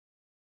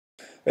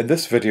In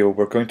this video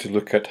we're going to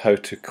look at how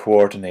to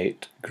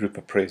coordinate group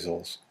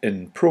appraisals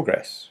in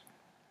progress.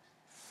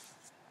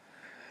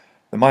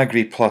 The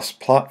MyAgree Plus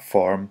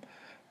platform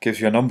gives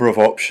you a number of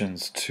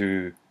options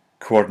to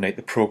coordinate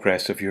the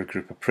progress of your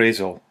group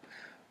appraisal.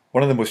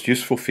 One of the most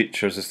useful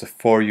features is the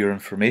For Your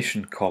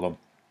Information column.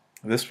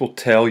 This will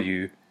tell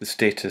you the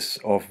status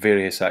of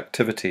various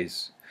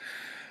activities.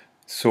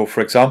 So for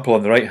example,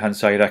 on the right hand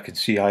side I can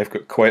see I've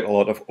got quite a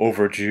lot of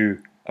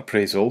overdue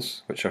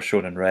appraisals, which are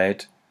shown in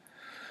red.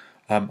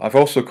 I've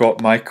also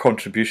got my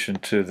contribution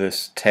to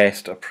this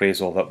test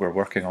appraisal that we're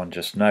working on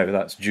just now.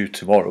 That's due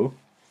tomorrow.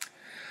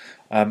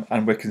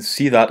 And we can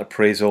see that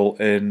appraisal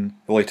in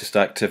the latest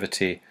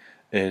activity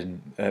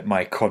in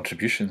my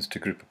contributions to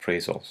group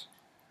appraisals.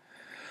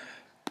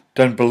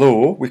 Down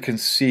below we can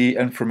see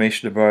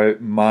information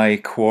about my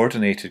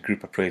coordinated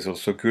group appraisals,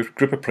 so group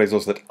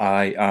appraisals that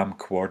I am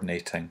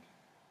coordinating.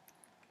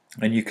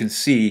 And you can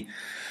see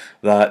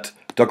that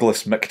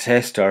Douglas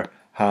McTester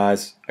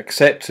has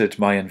accepted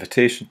my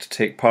invitation to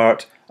take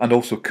part and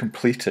also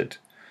completed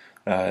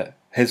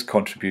his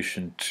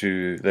contribution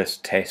to this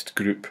test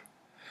group.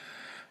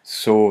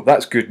 So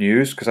that's good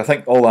news, because I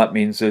think all that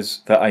means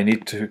is that I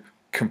need to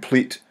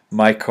complete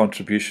my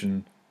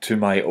contribution to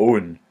my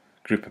own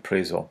group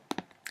appraisal.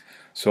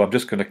 So I'm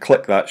just going to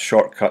click that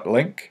shortcut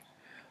link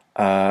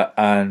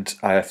and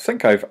I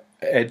think I've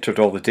entered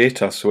all the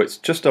data, so it's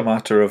just a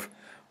matter of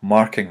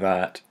marking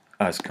that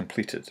as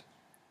completed.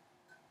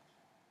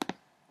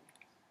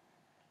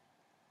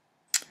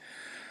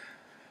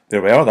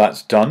 There we are,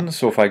 that's done.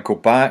 So if I go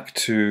back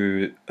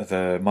to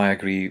the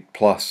MyAgree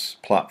Plus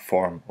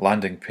platform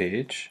landing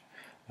page,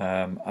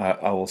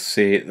 I will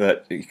say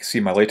that you can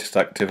see my latest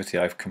activity.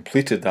 I've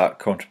completed that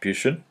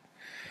contribution,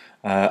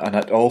 and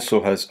it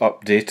also has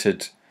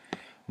updated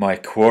my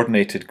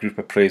coordinated group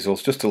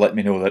appraisals just to let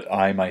me know that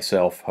I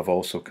myself have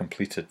also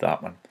completed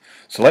that one.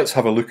 So let's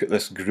have a look at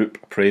this group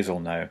appraisal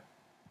now.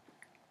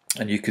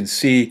 And you can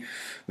see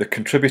the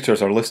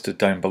contributors are listed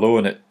down below,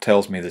 and it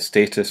tells me the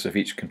status of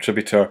each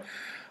contributor.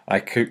 I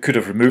could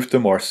have removed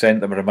them or sent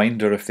them a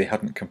reminder if they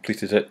hadn't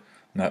completed it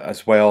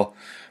as well.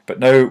 But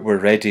now we're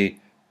ready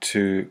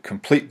to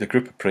complete the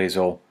group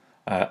appraisal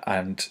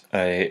and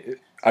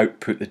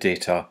output the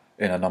data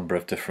in a number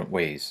of different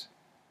ways.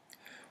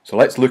 So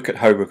let's look at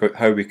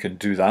how we can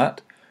do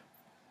that.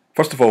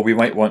 First of all, we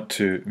might want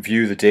to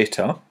view the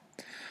data,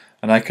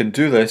 and I can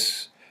do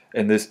this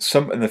in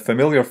the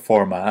familiar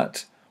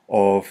format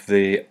of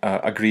the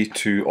Agree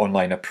to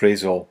Online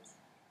Appraisal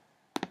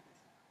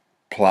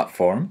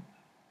platform.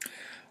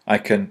 I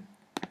can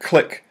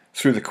click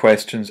through the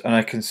questions and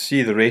I can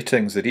see the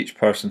ratings that each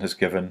person has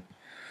given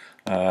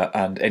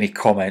and any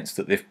comments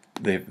that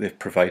they've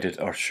provided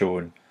are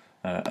shown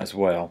as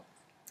well.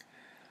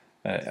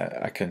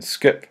 I can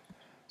skip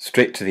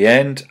straight to the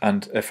end,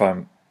 and if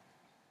I'm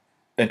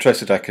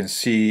interested I can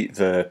see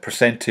the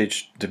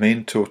percentage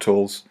domain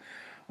totals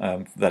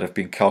that have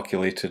been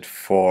calculated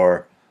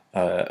for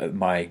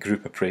my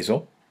group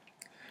appraisal,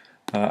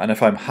 and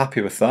if I'm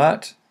happy with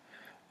that,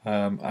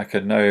 I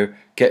can now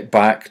get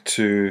back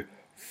to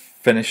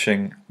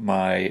finishing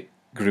my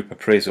group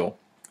appraisal.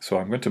 So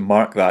I'm going to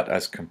mark that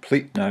as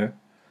complete now,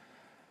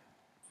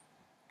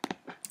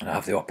 and I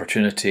have the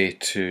opportunity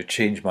to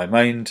change my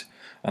mind,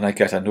 and I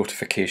get a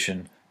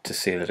notification to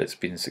say that it's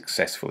been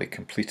successfully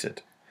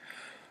completed.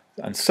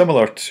 And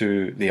similar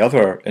to the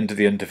other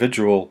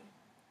individual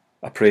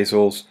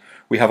appraisals,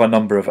 we have a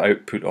number of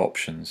output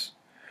options.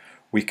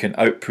 We can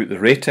output the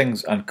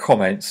ratings and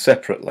comments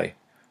separately.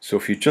 So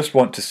if you just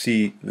want to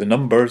see the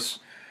numbers,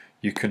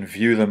 you can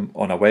view them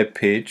on a web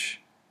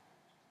page,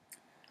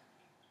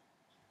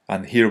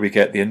 and here we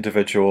get the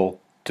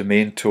individual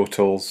domain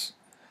totals,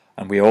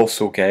 and we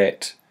also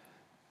get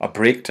a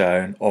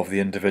breakdown of the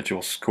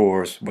individual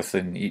scores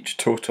within each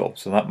total.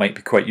 So that might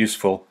be quite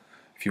useful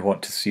if you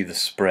want to see the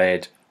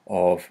spread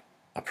of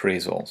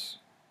appraisals.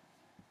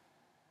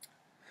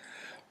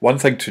 One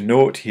thing to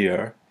note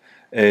here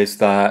is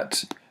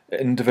that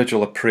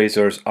individual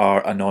appraisers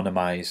are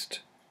anonymized.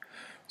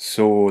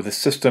 So the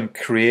system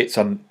creates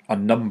a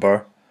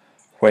number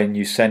when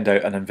you send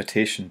out an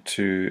invitation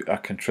to a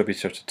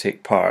contributor to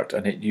take part,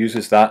 and it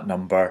uses that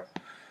number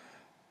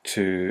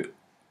to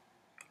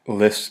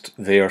list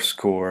their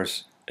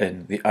scores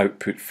in the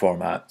output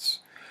formats.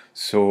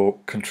 So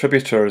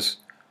contributors'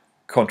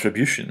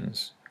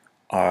 contributions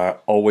are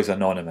always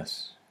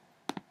anonymous.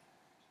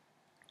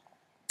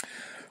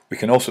 We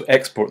can also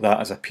export that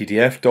as a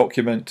PDF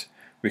document.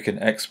 We can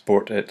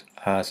export it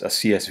as a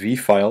CSV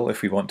file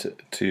if we want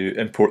to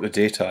import the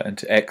data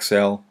into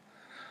Excel,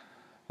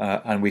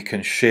 and we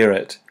can share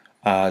it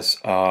as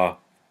a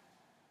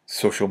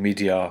social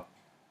media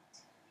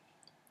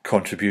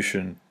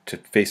contribution to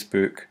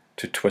Facebook,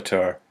 to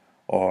Twitter,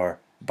 or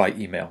by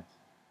email.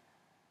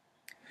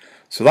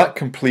 So that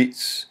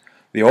completes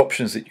the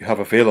options that you have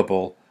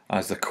available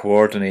as the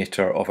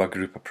coordinator of a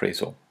group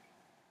appraisal.